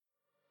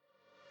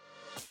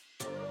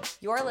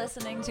You're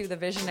listening to the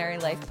Visionary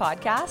Life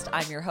Podcast.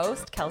 I'm your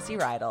host, Kelsey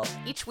Rydell.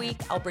 Each week,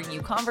 I'll bring you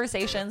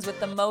conversations with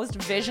the most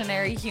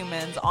visionary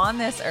humans on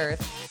this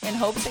earth in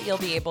hopes that you'll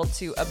be able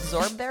to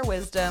absorb their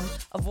wisdom,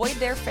 avoid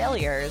their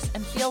failures,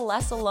 and feel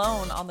less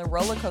alone on the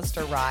roller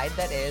coaster ride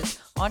that is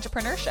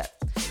entrepreneurship.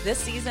 This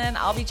season,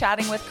 I'll be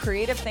chatting with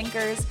creative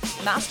thinkers,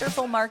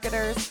 masterful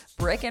marketers,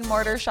 brick and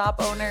mortar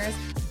shop owners,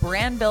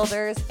 brand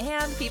builders,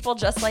 and people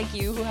just like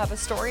you who have a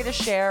story to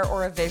share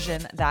or a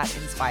vision that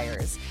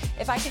inspires.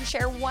 If I can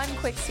share one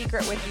quick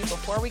secret with you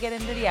before we get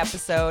into the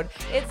episode,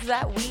 it's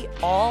that we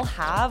all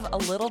have a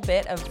little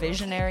bit of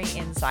visionary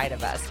inside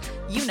of us.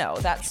 You know,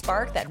 that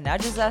spark that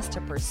nudges us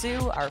to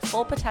pursue our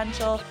full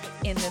potential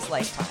in this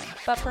lifetime.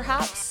 But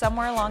perhaps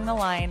somewhere along the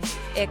line,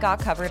 it got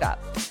covered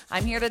up.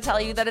 I'm here to tell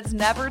you that it's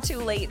never too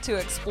late to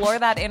explore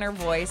that inner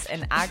voice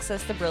and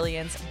access the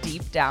brilliance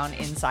deep down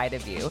inside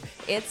of you.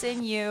 It's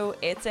in you,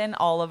 it's in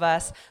all of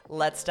us.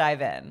 Let's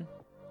dive in.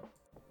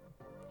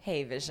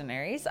 Hey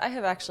visionaries, I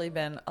have actually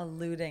been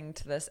alluding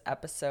to this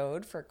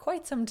episode for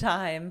quite some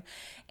time,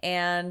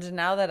 and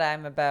now that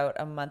I'm about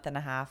a month and a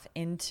half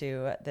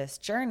into this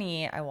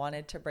journey, I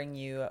wanted to bring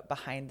you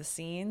behind the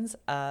scenes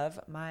of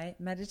my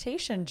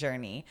meditation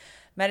journey.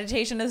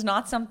 Meditation is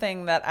not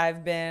something that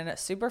I've been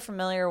super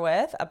familiar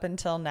with up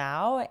until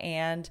now,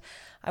 and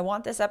I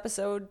want this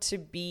episode to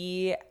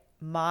be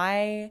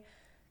my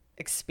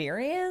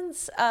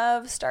experience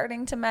of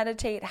starting to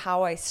meditate,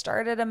 how I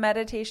started a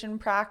meditation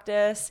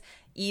practice,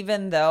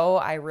 even though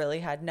I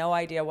really had no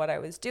idea what I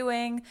was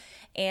doing,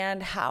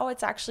 and how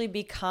it's actually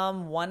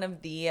become one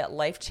of the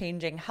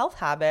life-changing health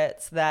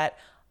habits that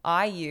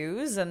I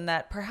use and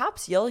that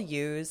perhaps you'll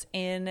use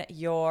in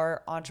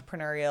your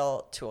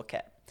entrepreneurial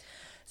toolkit.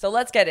 So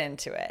let's get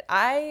into it.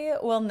 I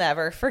will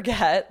never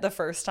forget the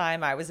first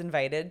time I was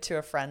invited to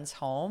a friend's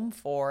home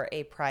for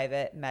a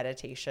private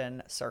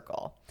meditation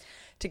circle.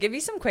 To give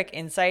you some quick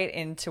insight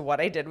into what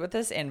I did with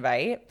this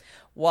invite,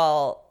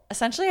 well,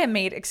 essentially I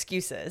made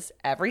excuses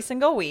every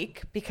single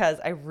week because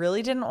I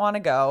really didn't want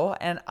to go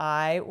and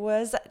I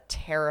was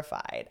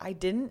terrified. I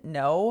didn't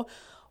know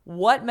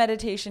what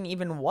meditation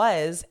even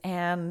was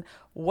and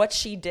what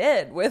she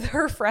did with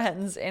her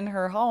friends in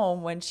her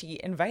home when she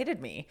invited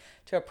me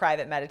to a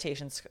private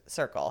meditation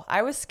circle.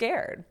 I was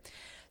scared.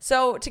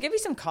 So to give you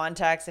some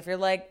context, if you're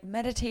like,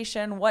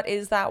 meditation, what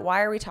is that?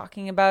 Why are we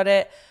talking about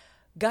it?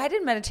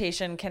 Guided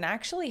meditation can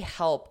actually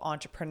help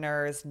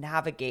entrepreneurs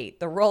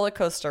navigate the roller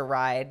coaster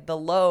ride, the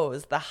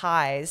lows, the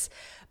highs,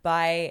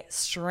 by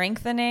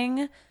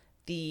strengthening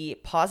the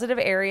positive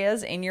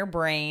areas in your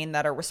brain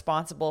that are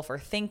responsible for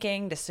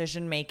thinking,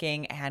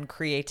 decision-making, and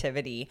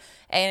creativity.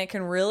 And it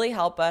can really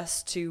help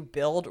us to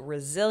build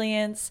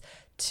resilience,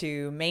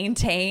 to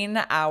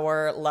maintain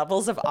our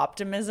levels of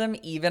optimism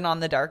even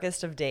on the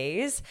darkest of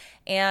days.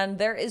 And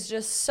there is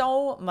just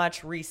so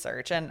much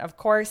research. And of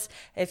course,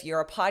 if you're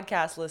a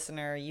podcast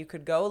listener, you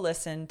could go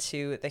listen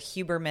to the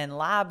Huberman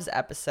Labs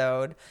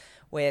episode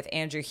with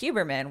Andrew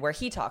Huberman, where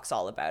he talks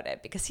all about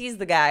it because he's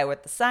the guy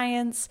with the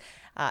science,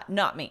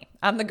 not me.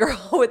 I'm the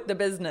girl with the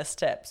business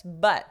tips.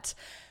 But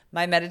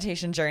my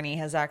meditation journey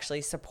has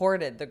actually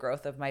supported the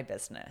growth of my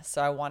business.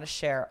 So I want to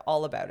share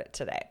all about it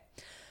today.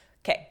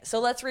 Okay, so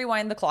let's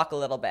rewind the clock a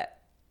little bit.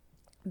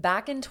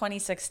 Back in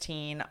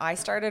 2016, I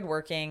started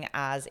working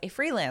as a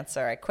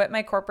freelancer. I quit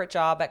my corporate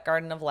job at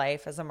Garden of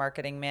Life as a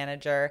marketing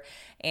manager,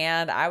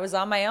 and I was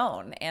on my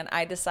own. And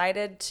I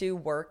decided to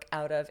work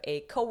out of a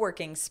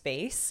co-working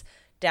space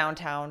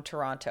downtown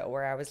Toronto,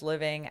 where I was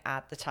living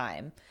at the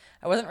time.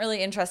 I wasn't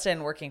really interested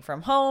in working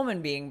from home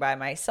and being by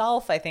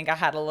myself. I think I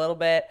had a little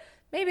bit,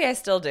 maybe I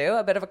still do,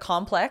 a bit of a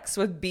complex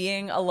with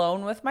being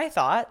alone with my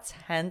thoughts,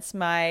 hence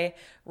my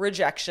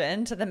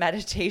rejection to the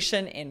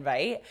meditation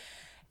invite.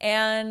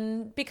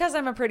 And because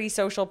I'm a pretty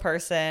social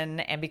person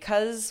and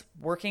because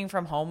working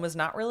from home was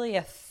not really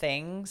a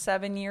thing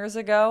 7 years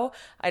ago,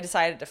 I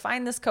decided to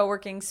find this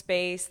co-working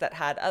space that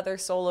had other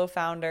solo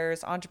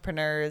founders,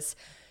 entrepreneurs,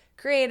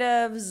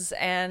 creatives,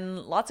 and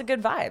lots of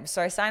good vibes.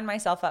 So I signed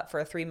myself up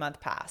for a 3-month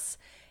pass.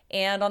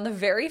 And on the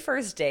very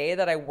first day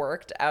that I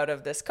worked out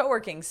of this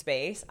co-working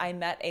space, I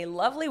met a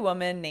lovely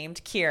woman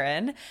named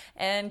Kieran,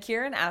 and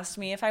Kieran asked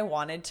me if I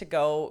wanted to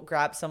go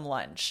grab some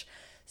lunch.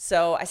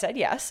 So I said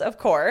yes, of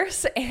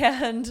course,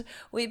 and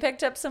we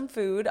picked up some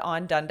food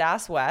on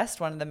Dundas West,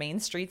 one of the main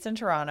streets in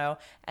Toronto,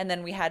 and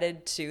then we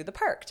headed to the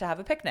park to have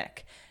a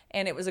picnic.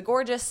 And it was a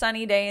gorgeous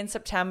sunny day in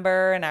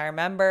September, and I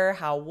remember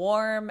how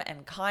warm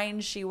and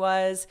kind she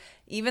was,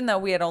 even though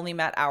we had only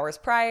met hours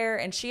prior,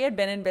 and she had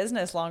been in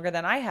business longer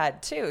than I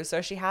had too. So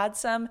she had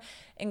some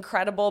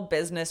incredible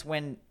business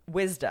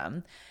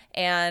wisdom.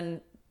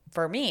 And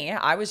for me,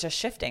 I was just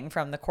shifting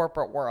from the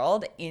corporate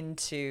world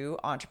into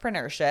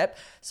entrepreneurship.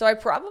 So I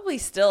probably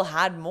still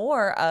had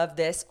more of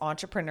this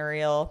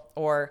entrepreneurial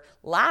or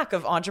lack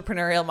of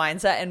entrepreneurial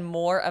mindset and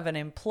more of an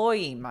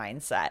employee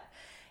mindset.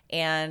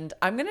 And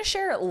I'm going to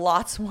share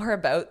lots more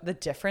about the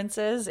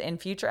differences in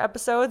future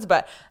episodes,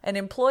 but an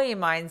employee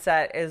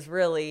mindset is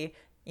really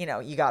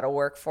you got to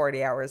work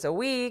 40 hours a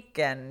week,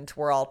 and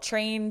we're all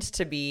trained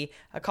to be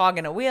a cog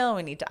in a wheel.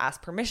 We need to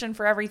ask permission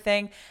for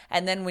everything.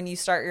 And then when you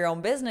start your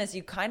own business,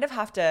 you kind of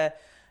have to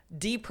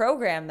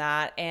deprogram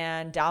that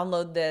and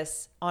download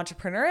this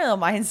entrepreneurial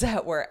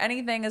mindset where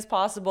anything is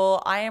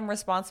possible. I am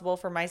responsible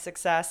for my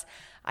success.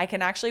 I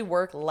can actually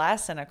work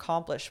less and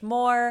accomplish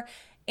more.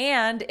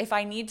 And if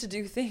I need to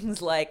do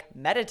things like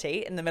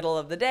meditate in the middle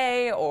of the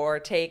day or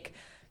take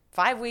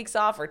 5 weeks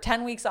off or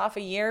 10 weeks off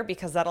a year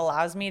because that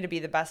allows me to be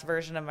the best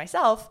version of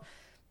myself,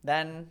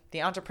 then the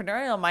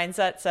entrepreneurial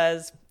mindset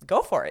says,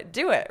 go for it,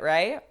 do it,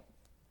 right?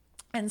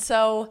 And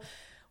so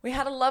we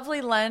had a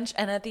lovely lunch,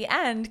 and at the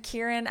end,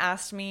 Kieran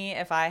asked me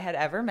if I had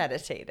ever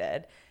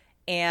meditated.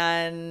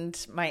 And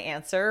my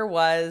answer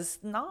was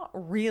not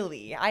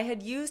really. I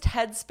had used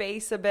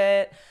Headspace a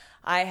bit.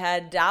 I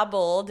had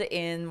dabbled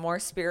in more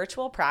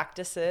spiritual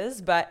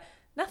practices, but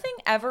nothing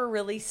ever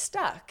really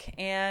stuck.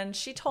 And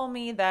she told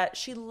me that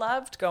she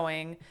loved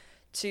going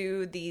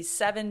to these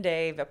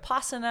 7-day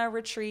Vipassana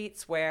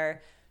retreats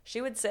where she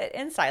would sit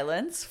in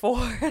silence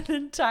for an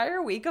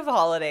entire week of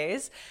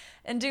holidays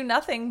and do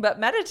nothing but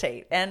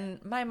meditate.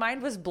 And my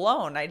mind was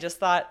blown. I just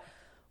thought,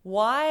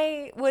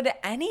 why would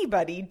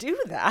anybody do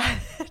that?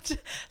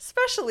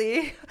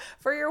 Especially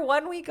for your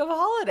 1 week of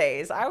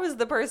holidays. I was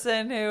the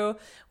person who,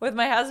 with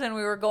my husband,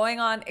 we were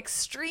going on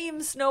extreme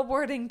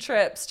snowboarding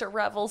trips to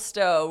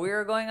Revelstowe. We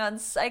were going on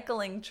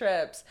cycling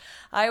trips.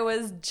 I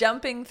was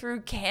jumping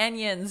through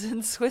canyons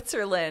in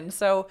Switzerland.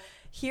 So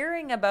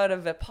hearing about a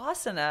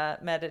Vipassana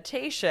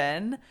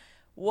meditation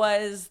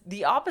was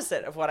the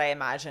opposite of what I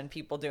imagined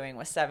people doing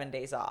with 7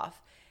 days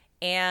off.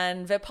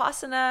 And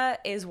Vipassana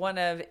is one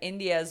of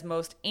India's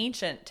most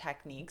ancient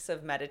techniques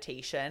of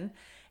meditation.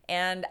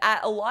 And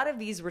at a lot of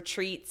these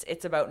retreats,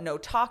 it's about no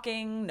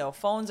talking, no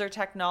phones or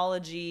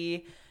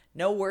technology,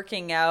 no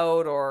working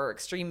out or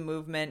extreme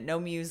movement, no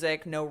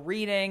music, no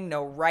reading,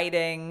 no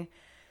writing,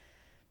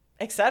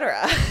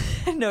 etc.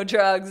 No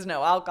drugs,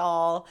 no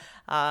alcohol.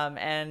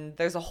 And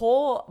there's a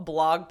whole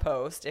blog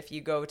post if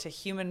you go to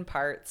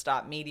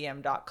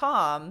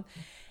humanparts.medium.com,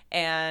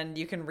 and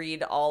you can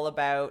read all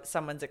about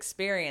someone's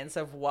experience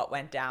of what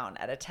went down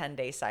at a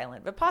 10-day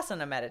silent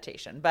Vipassana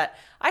meditation. But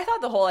I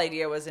thought the whole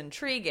idea was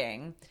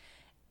intriguing,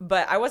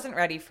 but I wasn't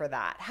ready for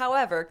that.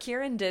 However,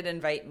 Kieran did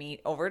invite me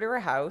over to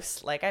her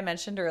house, like I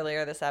mentioned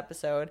earlier this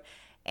episode,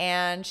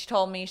 and she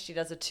told me she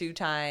does a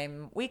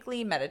 2-time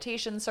weekly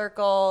meditation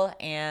circle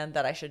and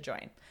that I should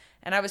join.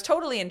 And I was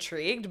totally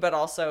intrigued, but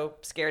also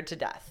scared to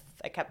death.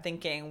 I kept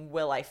thinking,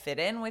 will I fit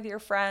in with your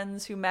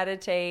friends who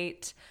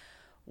meditate?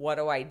 What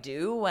do I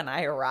do when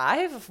I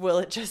arrive? Will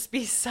it just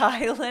be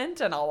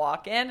silent and I'll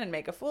walk in and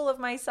make a fool of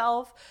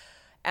myself?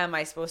 Am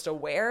I supposed to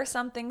wear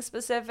something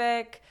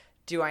specific?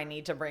 Do I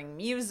need to bring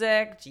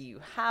music? Do you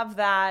have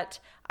that?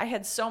 I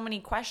had so many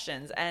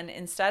questions, and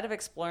instead of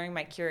exploring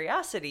my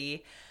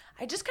curiosity,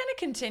 I just kind of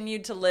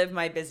continued to live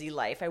my busy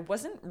life. I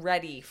wasn't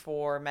ready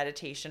for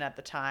meditation at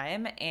the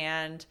time,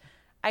 and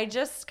I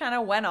just kind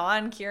of went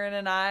on. Kieran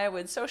and I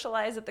would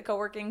socialize at the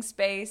co-working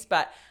space,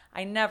 but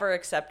I never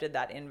accepted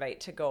that invite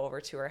to go over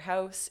to her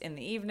house in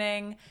the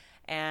evening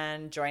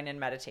and join in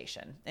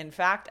meditation. In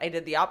fact, I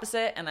did the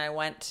opposite, and I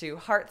went to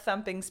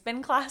heart-thumping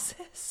spin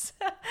classes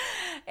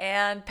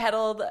and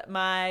pedaled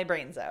my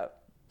brains out.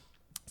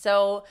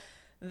 So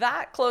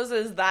that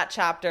closes that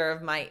chapter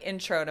of my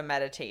intro to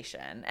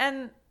meditation.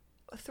 And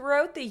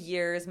throughout the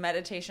years,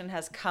 meditation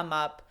has come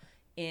up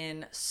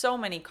in so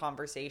many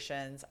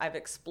conversations. I've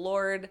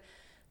explored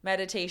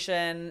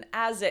meditation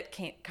as it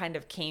kind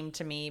of came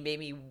to me,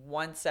 maybe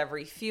once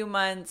every few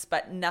months,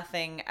 but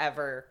nothing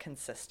ever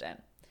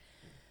consistent.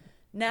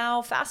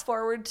 Now, fast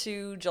forward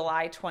to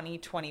July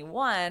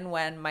 2021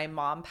 when my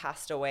mom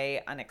passed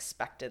away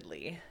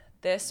unexpectedly.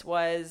 This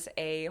was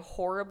a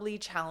horribly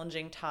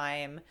challenging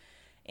time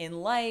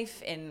in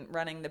life, in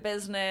running the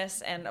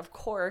business, and of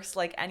course,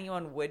 like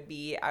anyone would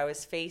be, I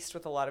was faced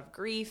with a lot of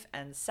grief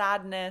and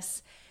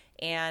sadness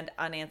and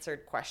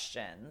unanswered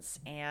questions.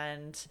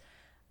 And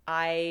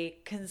I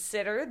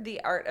considered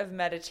the art of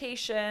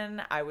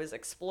meditation. I was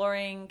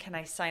exploring, can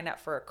I sign up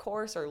for a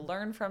course or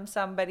learn from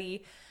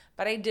somebody?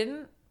 But I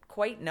didn't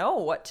quite know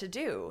what to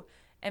do.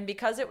 And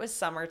because it was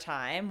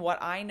summertime,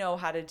 what I know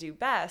how to do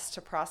best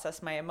to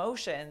process my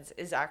emotions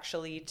is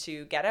actually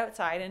to get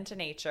outside into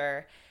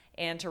nature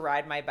and to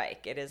ride my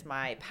bike. It is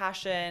my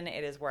passion.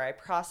 It is where I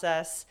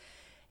process.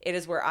 It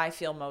is where I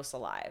feel most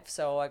alive.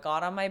 So I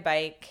got on my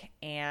bike,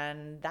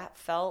 and that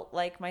felt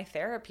like my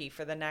therapy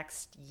for the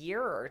next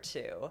year or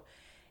two.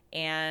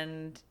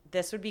 And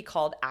this would be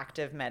called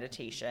active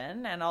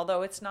meditation. And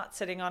although it's not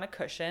sitting on a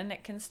cushion,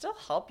 it can still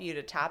help you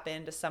to tap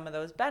into some of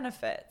those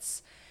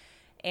benefits.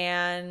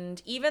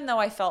 And even though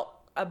I felt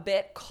a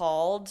bit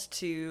called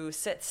to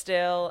sit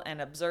still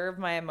and observe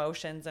my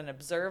emotions and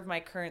observe my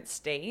current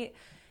state,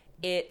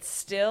 it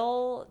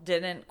still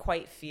didn't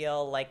quite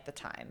feel like the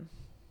time.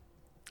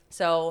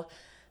 So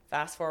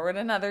fast forward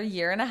another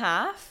year and a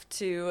half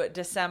to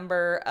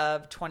December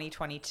of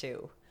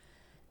 2022.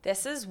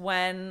 This is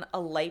when a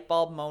light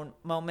bulb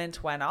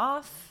moment went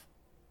off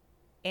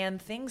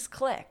and things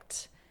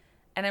clicked.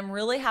 And I'm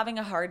really having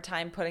a hard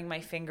time putting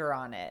my finger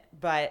on it.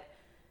 But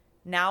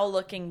now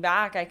looking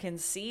back, I can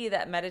see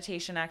that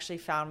meditation actually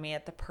found me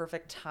at the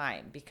perfect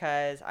time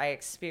because I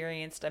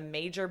experienced a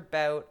major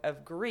bout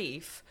of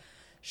grief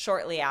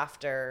shortly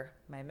after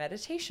my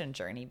meditation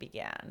journey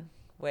began,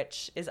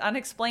 which is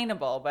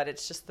unexplainable, but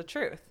it's just the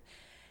truth.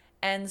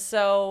 And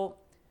so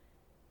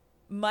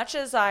much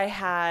as I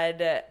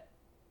had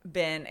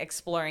been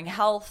exploring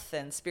health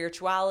and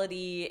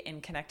spirituality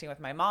and connecting with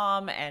my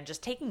mom and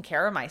just taking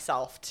care of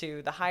myself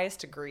to the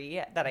highest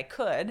degree that I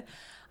could,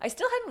 I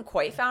still hadn't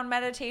quite found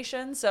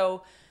meditation.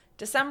 So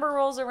December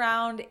rolls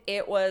around.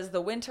 It was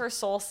the winter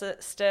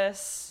solstice,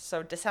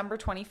 so December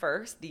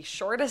 21st, the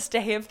shortest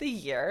day of the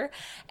year.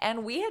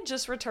 And we had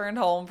just returned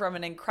home from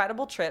an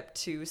incredible trip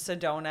to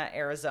Sedona,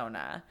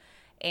 Arizona.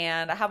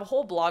 And I have a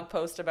whole blog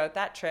post about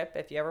that trip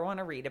if you ever want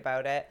to read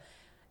about it.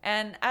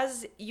 And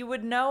as you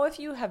would know if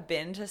you have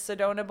been to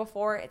Sedona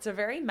before, it's a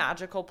very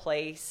magical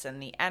place,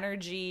 and the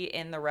energy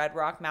in the Red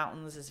Rock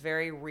Mountains is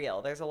very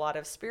real. There's a lot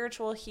of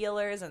spiritual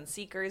healers and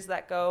seekers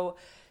that go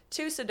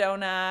to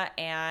Sedona,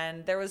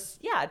 and there was,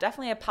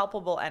 definitely a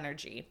palpable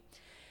energy.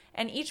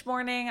 And each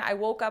morning I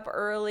woke up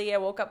early. I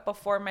woke up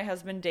before my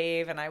husband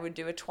Dave, and I would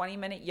do a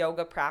 20-minute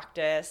yoga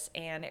practice,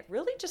 and it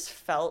really just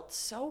felt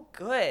so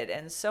good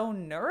and so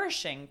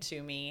nourishing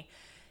to me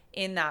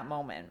in that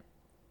moment.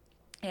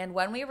 And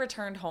when we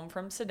returned home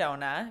from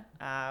Sedona,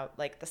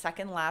 like the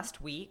second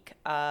last week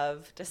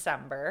of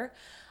December,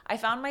 I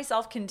found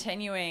myself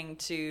continuing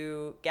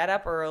to get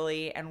up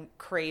early and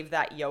crave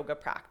that yoga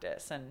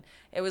practice. And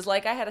it was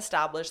like I had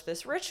established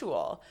this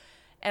ritual.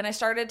 And I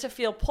started to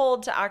feel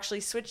pulled to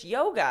actually switch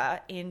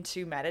yoga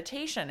into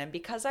meditation. And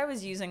because I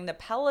was using the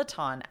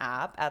Peloton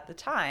app at the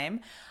time,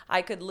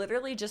 I could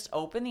literally just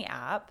open the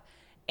app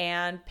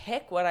and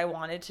pick what I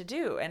wanted to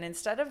do. And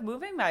instead of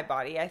moving my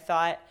body, I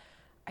thought,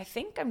 I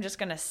think I'm just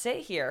going to sit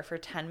here for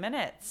 10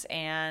 minutes.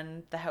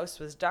 And the house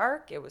was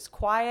dark. It was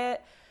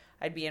quiet.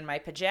 I'd be in my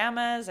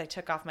pajamas. I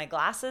took off my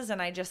glasses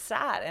and I just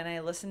sat and I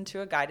listened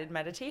to a guided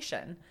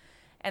meditation.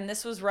 And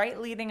this was right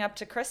leading up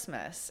to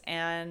Christmas.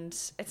 And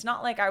it's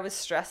not like I was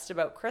stressed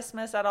about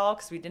Christmas at all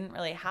because we didn't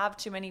really have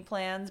too many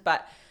plans.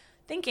 But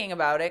thinking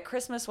about it,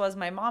 Christmas was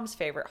my mom's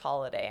favorite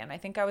holiday. And I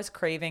think I was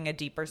craving a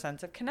deeper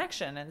sense of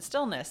connection and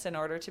stillness in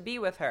order to be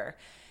with her.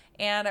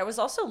 And I was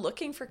also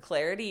looking for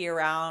clarity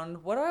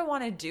around what do I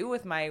want to do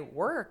with my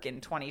work in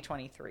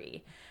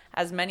 2023?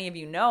 As many of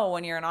you know,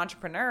 when you're an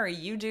entrepreneur,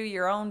 you do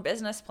your own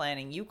business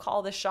planning. You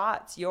call the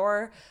shots.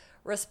 You're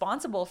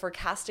responsible for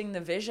casting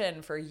the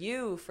vision for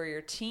you, for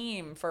your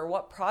team, for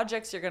what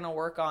projects you're going to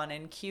work on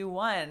in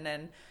Q1.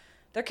 And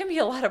there can be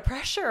a lot of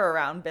pressure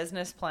around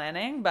business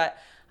planning, but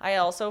I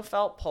also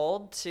felt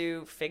pulled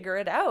to figure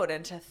it out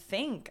and to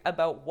think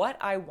about what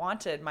I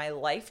wanted my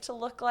life to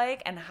look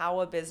like and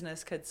how a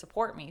business could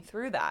support me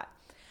through that.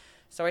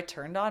 So I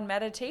turned on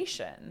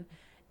meditation.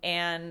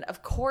 And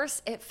of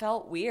course, it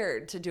felt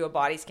weird to do a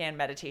body scan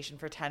meditation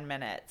for 10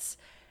 minutes.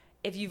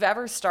 If you've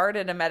ever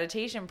started a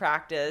meditation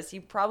practice,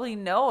 you probably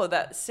know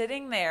that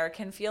sitting there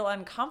can feel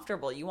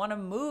uncomfortable. You want to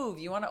move,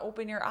 you want to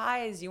open your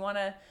eyes, you want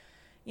to,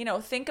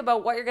 think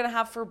about what you're going to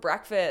have for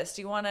breakfast.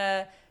 You want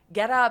to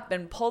get up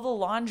and pull the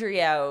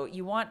laundry out.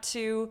 You want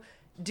to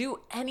do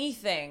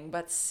anything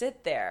but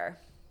sit there.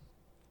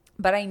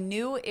 But I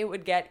knew it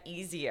would get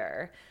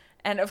easier.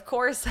 And of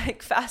course,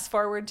 fast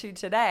forward to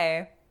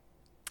today,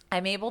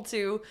 I'm able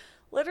to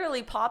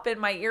literally pop in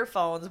my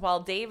earphones while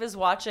Dave is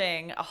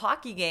watching a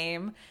hockey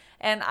game.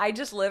 And I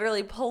just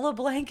literally pull a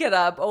blanket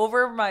up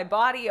over my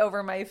body,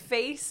 over my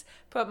face,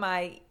 put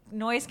my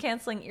noise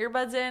canceling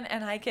earbuds in,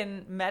 and I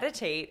can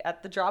meditate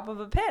at the drop of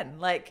a pin.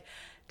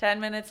 10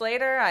 minutes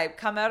later, I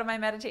come out of my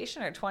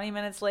meditation, or 20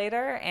 minutes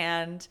later,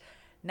 and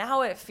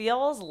now it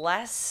feels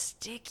less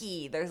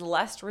sticky. There's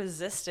less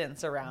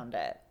resistance around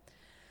it.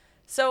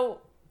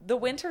 So the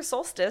winter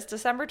solstice,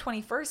 December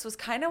 21st, was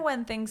kind of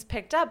when things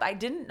picked up. I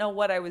didn't know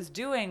what I was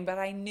doing, but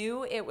I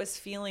knew it was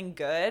feeling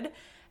good.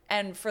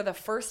 And for the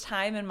first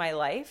time in my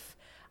life,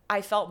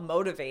 I felt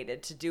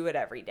motivated to do it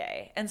every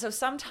day. And so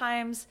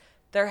sometimes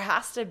there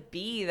has to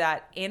be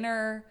that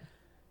inner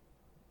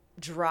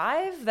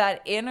drive,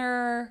 that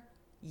inner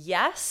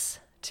yes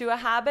to a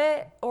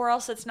habit, or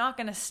else it's not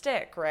going to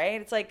stick, right?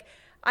 It's like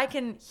I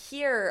can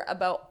hear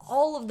about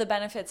all of the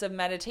benefits of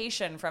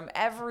meditation from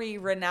every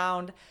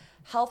renowned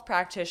health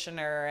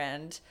practitioner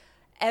and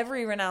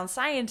every renowned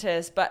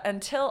scientist, but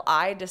until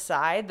I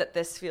decide that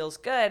this feels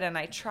good and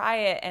I try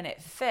it and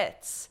it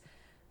fits,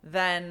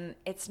 then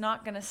it's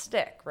not going to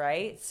stick,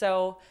 right?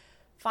 So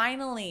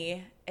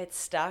finally, it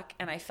stuck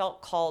and I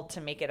felt called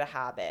to make it a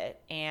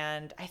habit.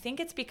 And I think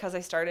it's because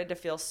I started to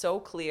feel so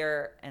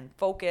clear and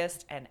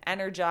focused and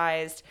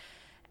energized.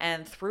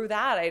 And through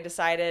that, I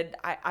decided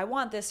I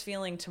want this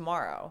feeling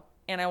tomorrow.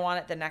 And I want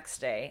it the next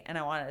day. And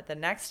I want it the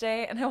next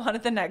day. And I want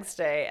it the next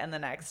day and the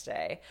next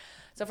day.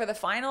 So for the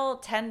final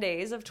 10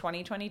 days of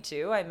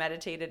 2022, I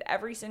meditated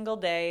every single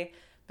day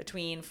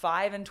between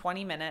 5 and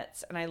 20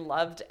 minutes. And I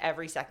loved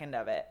every second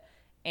of it.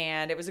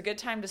 And it was a good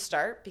time to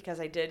start because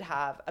I did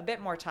have a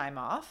bit more time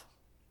off.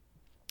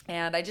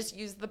 And I just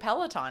used the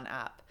Peloton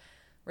app.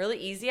 Really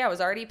easy. I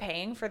was already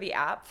paying for the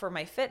app for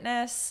my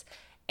fitness.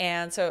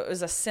 And so it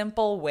was a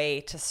simple way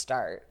to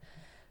start.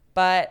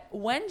 But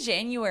when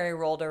January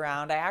rolled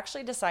around, I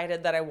actually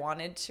decided that I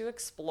wanted to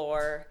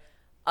explore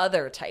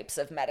other types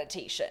of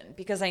meditation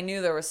because I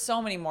knew there was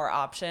so many more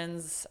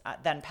options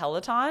than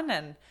Peloton.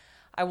 And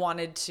I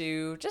wanted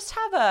to just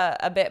have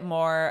a bit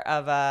more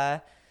of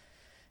a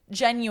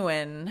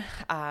genuine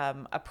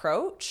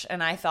approach.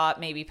 And I thought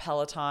maybe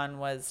Peloton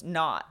was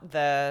not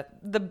the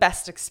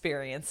best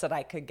experience that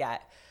I could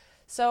get.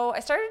 So I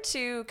started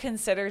to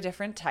consider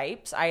different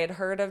types. I had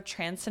heard of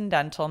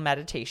transcendental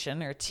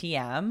meditation, or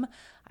TM.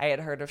 I had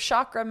heard of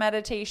chakra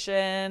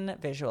meditation,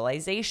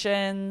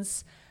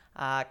 visualizations,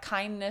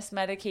 kindness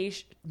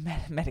meditations,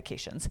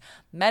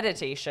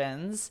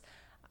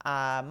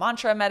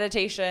 mantra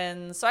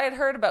meditations. So I had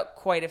heard about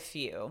quite a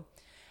few.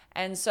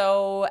 And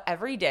so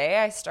every day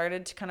I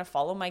started to kind of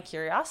follow my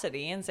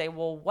curiosity and say,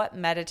 well, what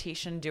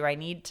meditation do I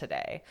need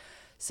today?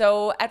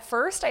 So at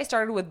first I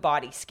started with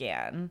body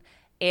scan.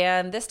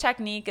 And this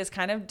technique is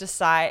kind of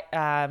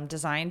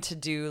designed to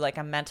do like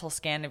a mental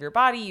scan of your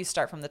body. You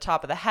start from the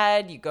top of the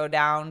head, you go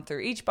down through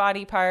each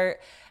body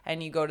part,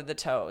 and you go to the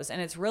toes. And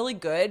it's really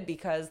good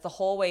because the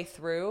whole way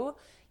through,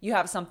 you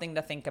have something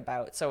to think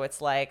about. So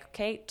it's like,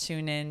 okay,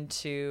 tune in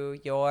to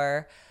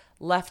your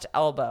left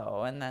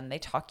elbow. And then they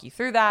talk you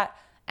through that.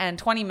 And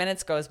 20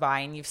 minutes goes by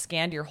and you've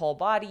scanned your whole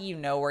body. You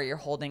know where you're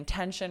holding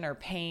tension or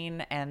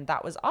pain. And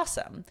that was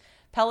awesome.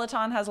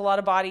 Peloton has a lot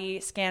of body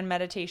scan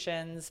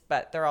meditations,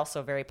 but they're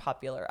also very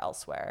popular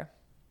elsewhere.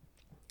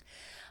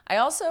 I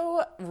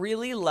also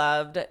really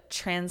loved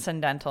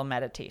transcendental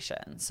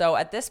meditation. So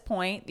at this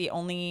point, the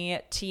only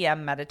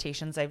TM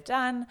meditations I've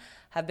done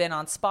have been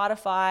on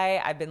Spotify.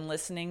 I've been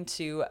listening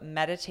to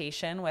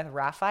Meditation with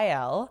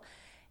Raphael,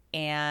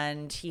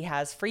 and he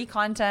has free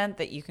content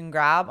that you can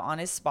grab on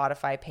his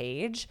Spotify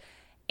page.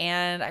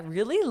 And I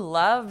really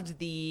loved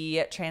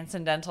the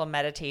transcendental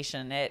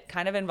meditation. It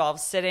kind of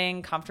involves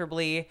sitting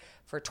comfortably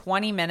for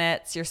 20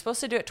 minutes. You're supposed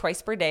to do it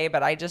twice per day,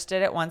 but I just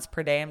did it once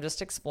per day. I'm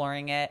just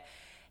exploring it.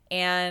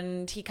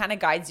 And he kind of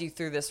guides you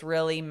through this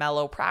really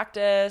mellow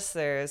practice.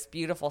 There's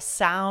beautiful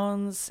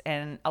sounds,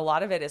 and a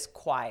lot of it is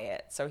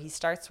quiet. So he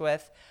starts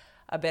with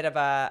a bit of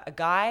a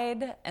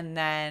guide, and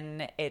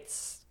then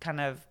it's kind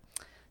of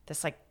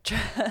this like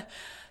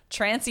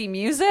trancy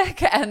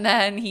music, and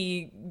then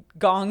he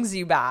gongs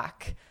you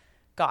back.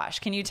 Gosh,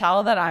 can you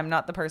tell that I'm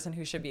not the person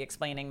who should be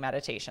explaining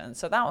meditation?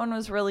 So that one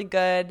was really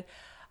good.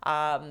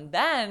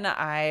 Then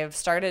I've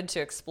started to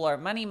explore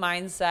money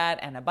mindset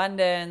and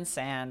abundance,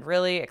 and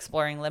really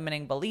exploring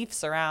limiting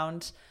beliefs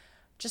around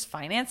just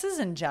finances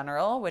in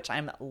general, which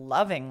I'm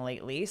loving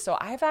lately. So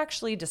I've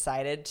actually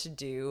decided to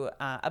do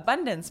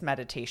abundance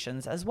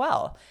meditations as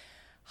well.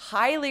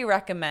 Highly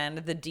recommend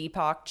the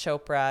Deepak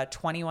Chopra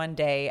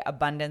 21-day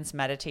abundance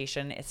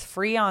meditation. It's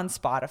free on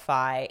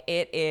Spotify.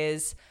 It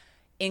is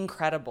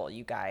incredible,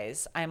 you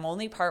guys. I'm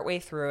only partway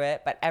through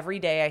it, but every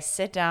day I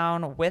sit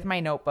down with my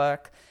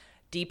notebook.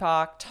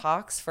 Deepak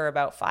talks for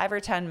about 5 or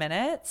 10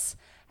 minutes,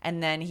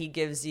 and then he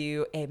gives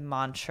you a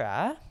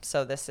mantra.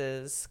 So this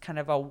is kind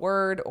of a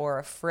word or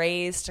a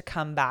phrase to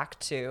come back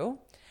to.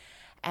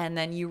 And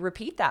then you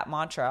repeat that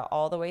mantra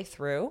all the way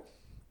through.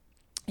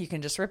 You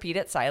can just repeat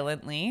it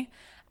silently.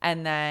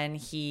 And then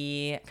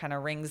he kind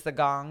of rings the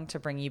gong to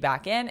bring you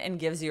back in and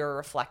gives you a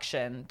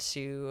reflection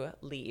to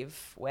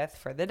leave with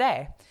for the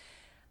day.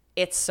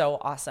 It's so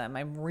awesome.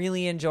 I'm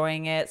really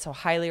enjoying it. So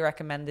highly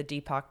recommend the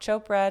Deepak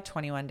Chopra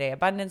 21-day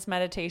abundance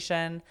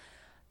meditation.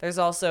 There's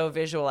also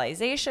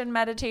visualization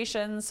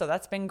meditations. So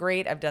that's been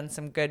great. I've done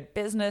some good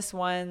business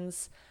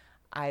ones.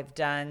 I've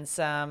done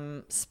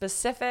some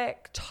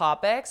specific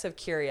topics of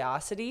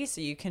curiosity.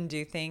 So you can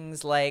do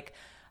things like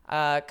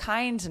a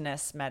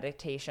kindness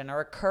meditation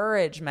or a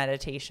courage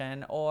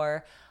meditation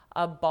or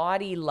a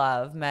body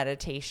love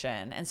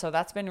meditation. And so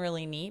that's been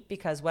really neat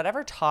because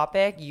whatever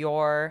topic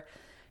you're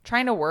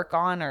trying to work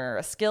on or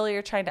a skill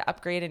you're trying to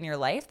upgrade in your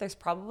life, there's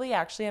probably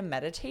actually a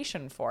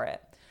meditation for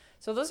it.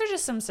 So those are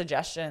just some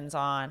suggestions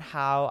on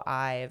how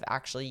I've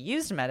actually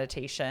used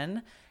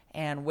meditation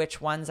and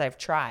which ones I've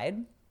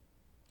tried.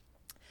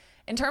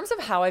 In terms of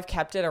how I've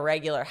kept it a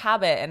regular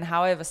habit and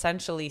how I've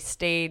essentially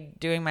stayed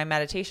doing my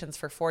meditations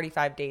for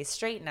 45 days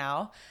straight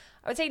now,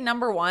 I would say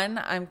number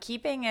one, I'm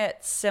keeping it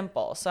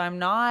simple. So I'm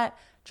not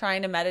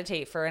trying to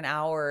meditate for an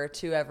hour or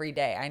two every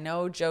day. I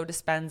know Joe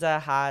Dispenza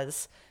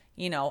has,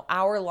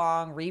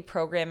 hour-long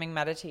reprogramming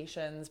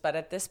meditations, but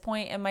at this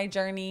point in my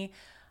journey,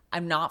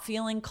 I'm not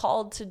feeling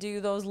called to do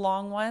those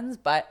long ones,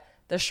 but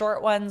the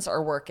short ones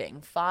are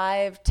working.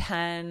 5,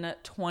 10,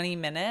 20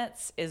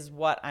 minutes is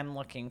what I'm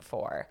looking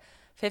for.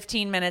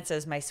 15 minutes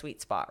is my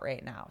sweet spot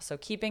right now. So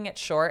keeping it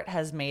short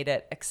has made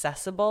it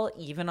accessible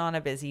even on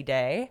a busy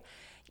day,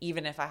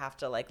 even if I have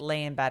to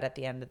lay in bed at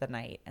the end of the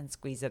night and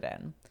squeeze it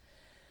in.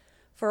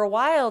 For a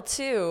while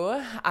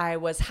too, I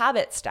was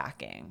habit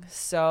stacking.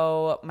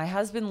 So my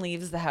husband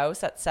leaves the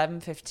house at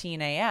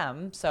 7:15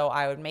 a.m. So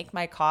I would make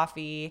my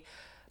coffee,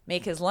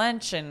 make his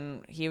lunch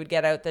and he would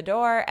get out the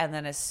door. And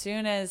then as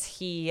soon as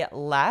he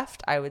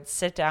left, I would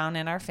sit down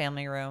in our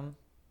family room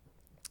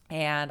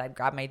and I'd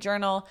grab my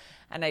journal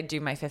and I'd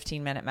do my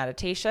 15-minute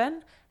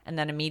meditation. And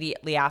then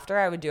immediately after,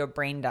 I would do a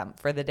brain dump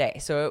for the day.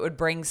 So it would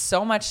bring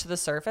so much to the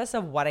surface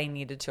of what I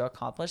needed to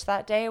accomplish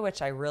that day,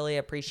 which I really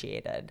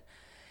appreciated.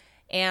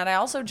 And I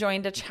also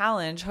joined a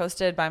challenge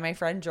hosted by my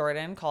friend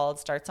Jordan called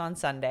Starts on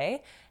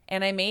Sunday.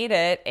 And I made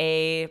it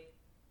a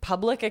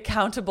public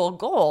accountable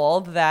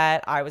goal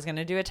that I was going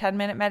to do a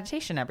 10-minute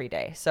meditation every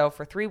day. So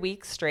for 3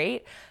 weeks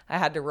straight, I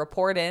had to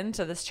report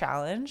into this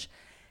challenge.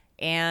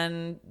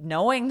 And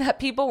knowing that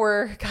people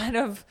were kind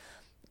of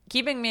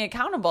keeping me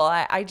accountable,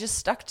 I just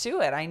stuck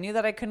to it. I knew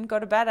that I couldn't go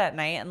to bed at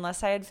night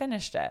unless I had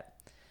finished it.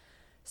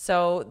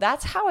 So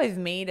that's how I've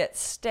made it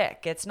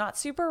stick. It's not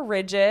super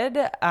rigid,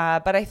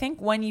 but I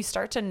think when you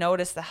start to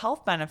notice the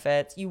health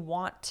benefits, you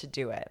want to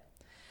do it.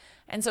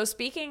 And so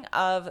speaking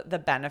of the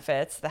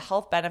benefits, the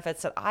health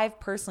benefits that I've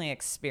personally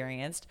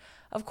experienced,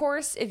 of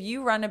course, if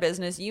you run a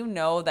business, you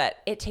know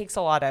that it takes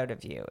a lot out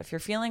of you. If you're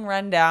feeling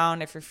run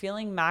down, if you're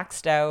feeling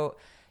maxed out,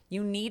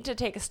 you need to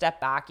take a step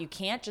back. You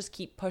can't just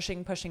keep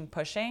pushing,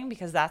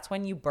 because that's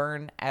when you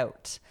burn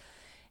out.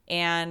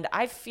 And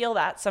I feel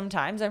that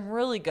sometimes I'm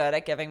really good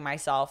at giving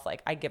myself,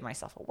 I give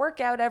myself a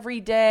workout every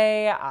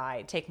day.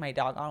 I take my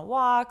dog on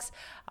walks.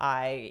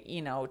 I,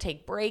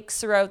 take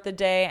breaks throughout the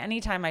day.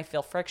 Anytime I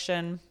feel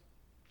friction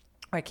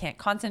or I can't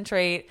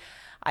concentrate,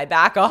 I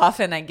back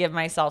off and I give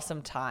myself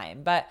some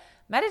time. But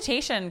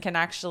meditation can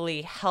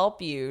actually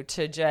help you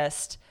to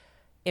just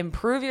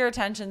improve your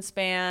attention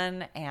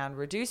span and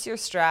reduce your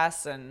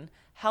stress and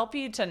help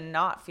you to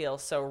not feel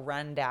so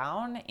run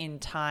down in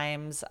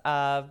times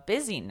of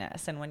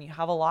busyness and when you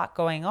have a lot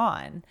going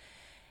on.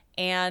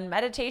 And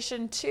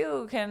meditation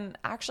too can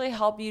actually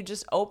help you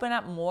just open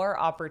up more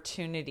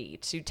opportunity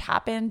to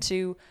tap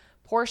into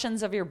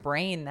portions of your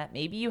brain that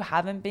maybe you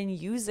haven't been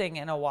using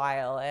in a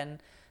while.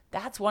 And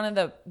that's one of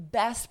the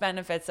best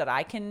benefits that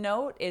I can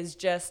note is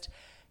just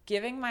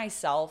giving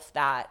myself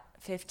that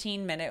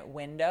 15-minute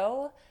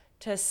window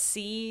to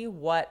see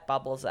what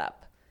bubbles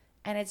up.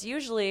 And it's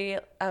usually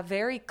a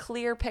very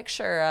clear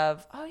picture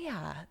of, oh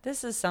yeah,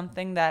 this is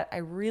something that I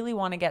really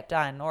want to get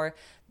done, or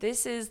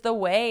this is the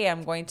way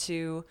I'm going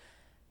to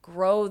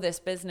grow this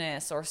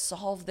business or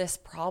solve this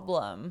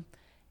problem.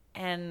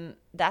 And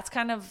that's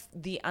kind of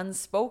the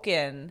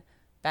unspoken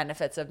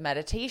benefits of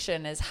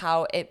meditation, is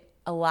how it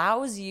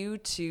allows you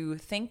to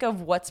think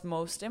of what's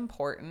most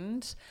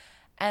important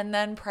and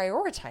then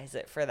prioritize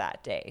it for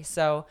that day.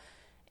 So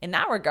in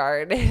that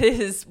regard, it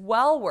is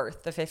well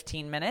worth the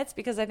 15 minutes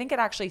because I think it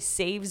actually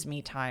saves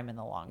me time in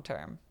the long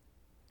term.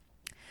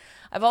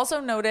 I've also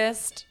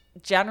noticed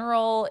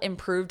general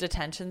improved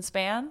attention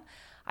span.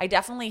 I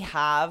definitely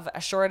have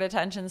a short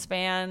attention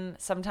span.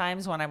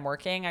 Sometimes when I'm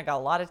working, I got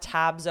a lot of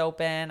tabs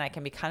open. I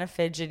can be kind of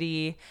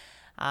fidgety.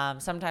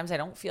 Sometimes I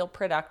don't feel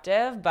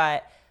productive,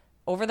 but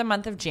over the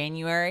month of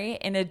January,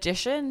 in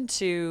addition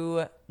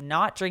to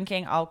not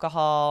drinking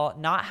alcohol,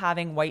 not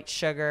having white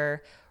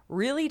sugar,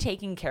 really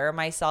taking care of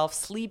myself,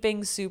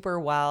 sleeping super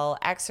well,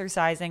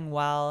 exercising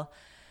well,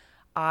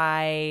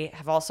 I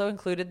have also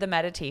included the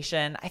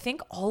meditation. I think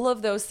all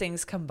of those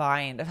things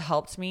combined have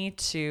helped me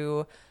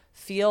to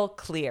feel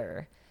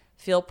clear,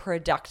 feel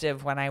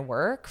productive when I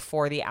work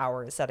for the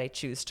hours that I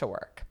choose to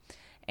work.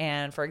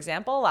 And for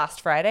example,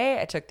 last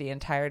Friday, I took the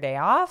entire day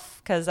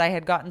off because I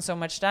had gotten so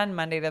much done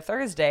Monday to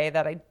Thursday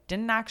that I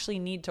didn't actually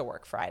need to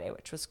work Friday,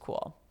 which was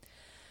cool.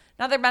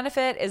 Another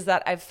benefit is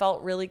that I've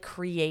felt really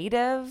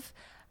creative.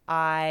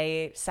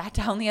 I sat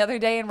down the other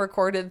day and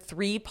recorded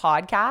 3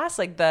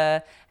 podcasts.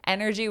 The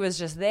energy was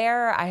just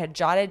there. I had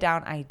jotted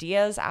down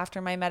ideas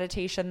after my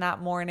meditation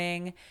that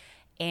morning,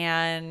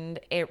 and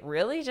it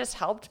really just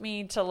helped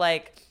me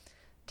to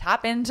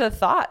tap into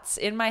thoughts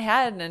in my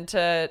head and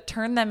to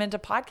turn them into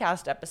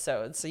podcast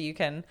episodes. So you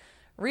can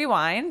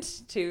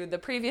rewind to the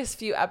previous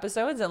few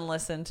episodes and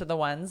listen to the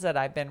ones that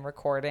I've been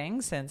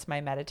recording since my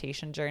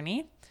meditation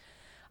journey.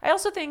 I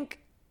also think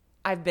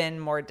I've been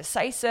more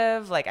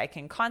decisive. I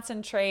can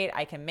concentrate.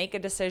 I can make a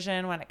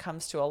decision when it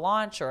comes to a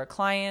launch or a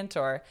client,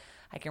 or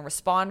I can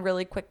respond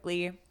really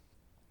quickly.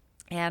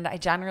 And I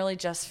generally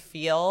just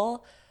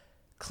feel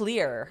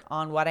clear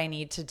on what I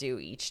need to do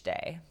each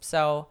day.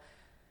 So,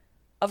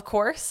 of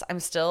course, I'm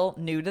still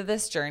new to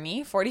this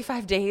journey.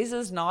 45 days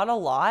is not a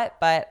lot,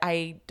 but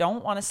I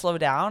don't want to slow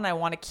down. I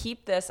want to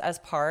keep this as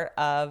part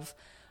of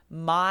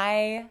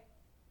my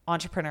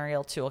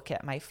entrepreneurial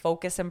toolkit, my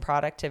focus and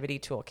productivity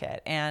toolkit.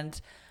 And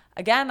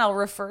again, I'll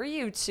refer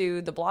you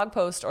to the blog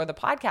post or the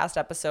podcast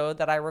episode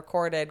that I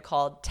recorded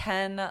called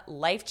 10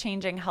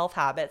 Life-Changing Health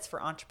Habits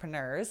for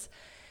Entrepreneurs.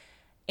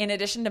 In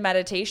addition to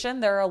meditation,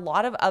 there are a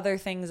lot of other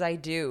things I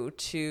do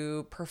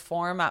to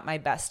perform at my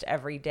best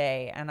every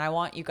day, and I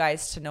want you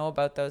guys to know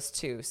about those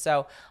too.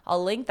 So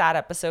I'll link that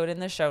episode in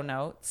the show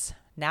notes.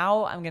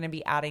 Now I'm going to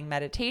be adding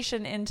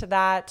meditation into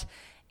that,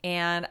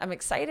 and I'm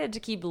excited to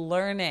keep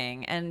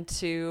learning and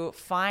to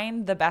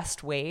find the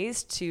best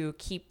ways to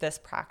keep this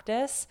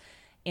practice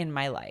in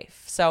my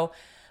life. So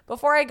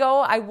Before I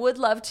go, I would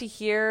love to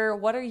hear,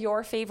 what are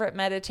your favorite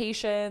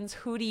meditations?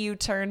 Who do you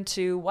turn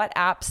to? What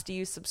apps do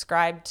you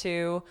subscribe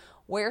to?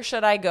 Where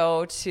should I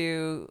go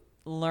to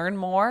learn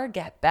more,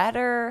 get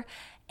better,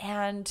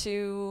 and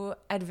to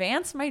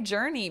advance my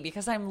journey?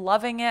 Because I'm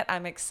loving it,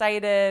 I'm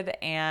excited,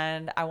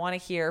 and I want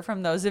to hear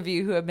from those of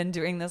you who have been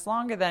doing this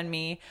longer than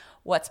me,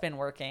 what's been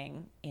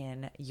working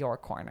in your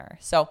corner.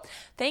 So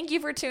thank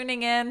you for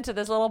tuning in to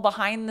this little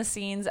behind the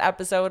scenes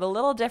episode, a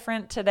little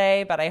different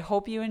today, but I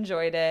hope you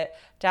enjoyed it.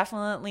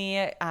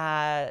 Definitely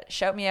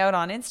shout me out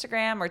on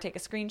Instagram or take a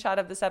screenshot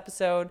of this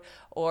episode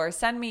or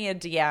send me a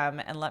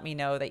DM and let me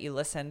know that you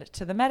listened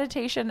to the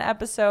meditation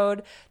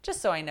episode,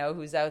 just so I know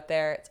who's out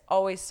there. It's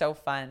always so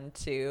fun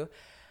to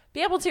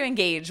be able to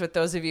engage with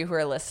those of you who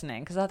are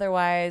listening, because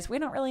otherwise we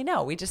don't really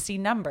know. We just see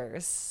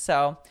numbers.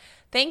 So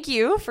thank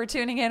you for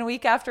tuning in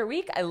week after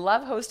week. I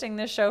love hosting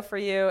this show for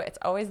you. It's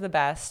always the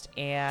best,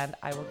 and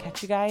I will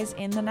catch you guys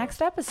in the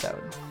next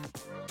episode.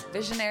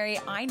 Visionary,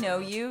 I know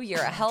you.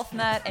 You're a health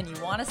nut and you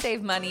want to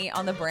save money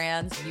on the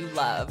brands you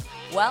love.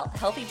 Well,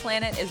 Healthy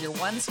Planet is your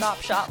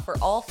one-stop shop for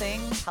all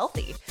things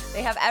healthy.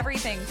 They have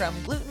everything from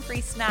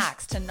gluten-free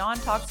snacks to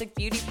non-toxic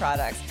beauty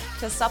products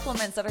to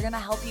supplements that are going to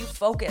help you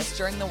focus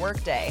during the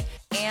workday,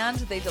 and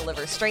they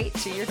deliver straight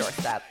to your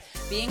doorstep.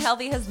 Being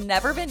healthy has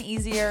never been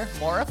easier,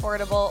 more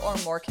affordable, or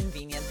more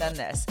convenient than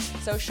this.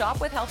 So shop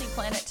with Healthy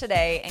Planet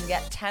today and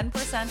get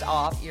 10%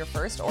 off your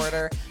first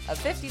order of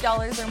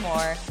 $50 or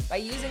more by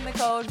using the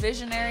code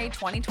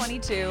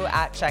Visionary2022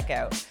 at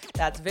checkout.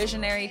 That's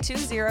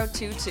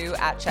Visionary2022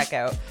 at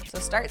checkout. So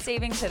start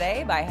saving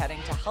today by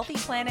heading to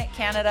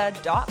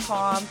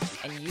healthyplanetcanada.com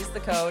and use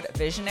the code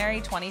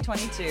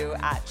Visionary2022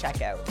 at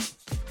checkout.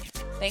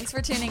 Thanks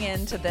for tuning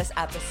in to this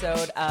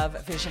episode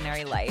of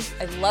Visionary Life.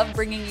 I love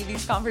bringing you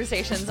these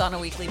conversations on a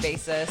weekly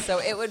basis, so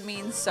it would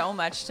mean so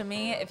much to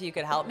me if you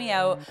could help me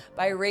out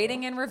by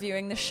rating and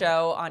reviewing the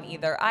show on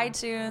either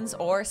iTunes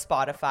or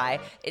Spotify.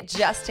 It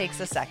just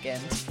takes a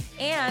second.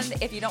 And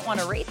if you don't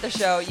want to rate the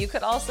show, you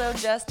could also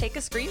just take a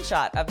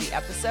screenshot of the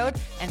episode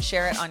and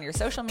share it on your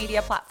social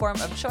media platform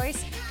of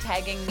choice,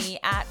 tagging me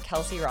at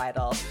Kelsey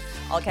Rydell.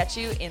 I'll catch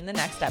you in the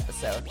next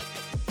episode.